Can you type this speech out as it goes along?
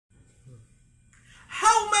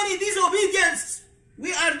obedience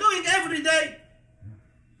we are doing every day.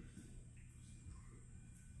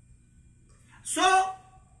 So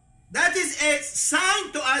that is a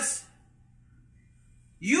sign to us.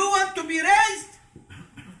 You want to be raised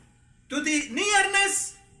to the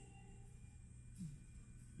nearness.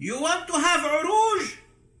 You want to have uruj,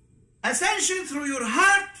 ascension through your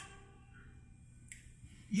heart.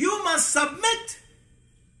 You must submit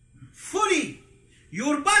fully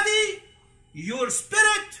your body, your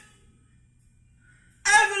spirit,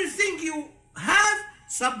 everything you have,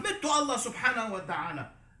 submit to Allah subhanahu wa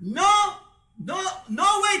ta'ala.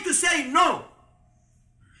 No way to say no.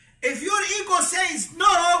 If your ego says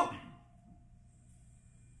no,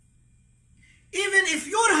 even if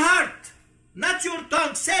your heart, not your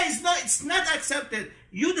tongue, says no, it's not accepted,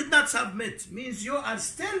 you did not submit, means you are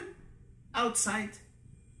still outside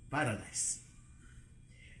paradise.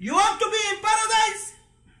 You want to be in paradise?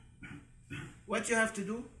 What you have to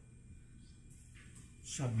do?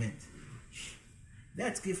 Submit.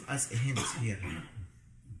 Let's give us a hint here.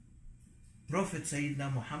 Prophet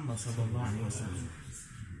Sayyidina Muhammad sallallahu alaihi wasallam,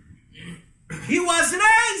 he was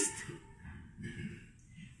raised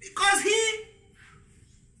because he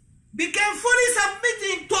became fully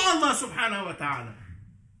submitting to Allah subhanahu wa ta'ala.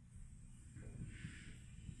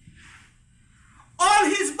 All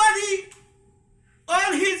his body,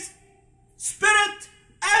 all his spirit,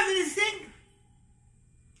 everything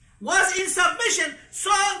was in submission,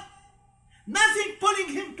 so nothing pulling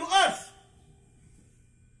him to earth.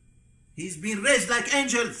 He's been raised like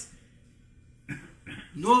angels.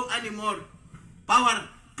 No anymore power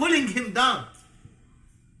pulling him down.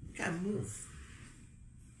 He can move.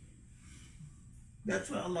 That's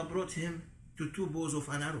why Allah brought him to two bows of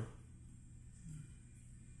an arrow.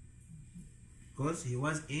 Because he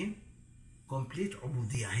was in complete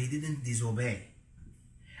ubudiyah. He didn't disobey.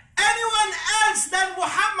 Anyone else than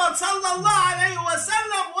Muhammad sallallahu alayhi wa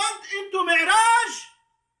sallam went into Mi'raj?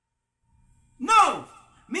 No.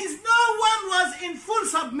 Means no one was in full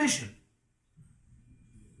submission.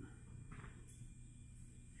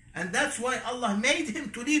 And that's why Allah made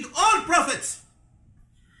him to lead all prophets.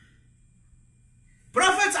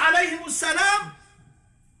 Prophets alayhimus salam,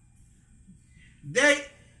 they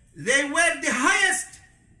were the highest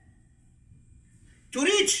to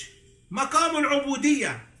reach Maqam of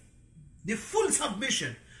Prophet, the full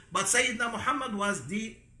submission. But Sayyidina Muhammad was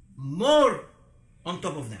the more on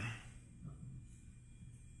top of them.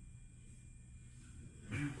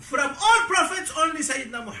 From all prophets, only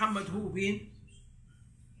Sayyidina Muhammad who been,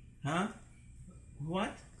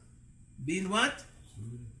 what? Been what?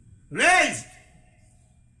 Raised.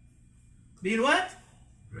 Been what?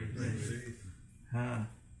 Raised.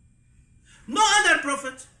 No other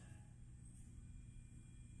prophet.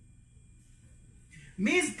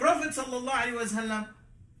 Means Prophet sallallahu alaihi wasallam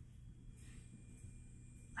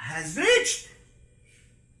has reached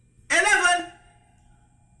a level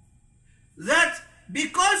that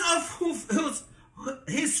because of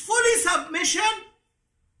his fully submission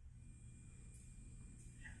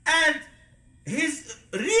and his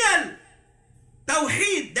real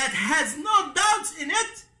tawheed that has no doubts in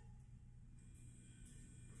it,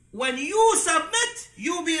 when you submit,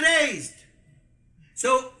 you be raised.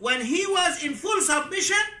 So when he was in full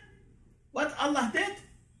submission, what Allah did?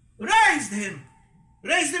 Raised him.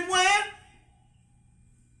 Raised him where?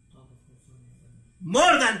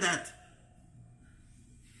 More than that.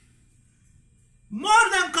 More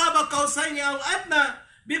than Qaba Qawsayni aw Adna,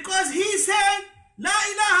 because he said, La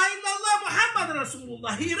ilaha illallah Muhammad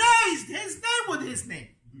Rasulullah. He raised his name with his name.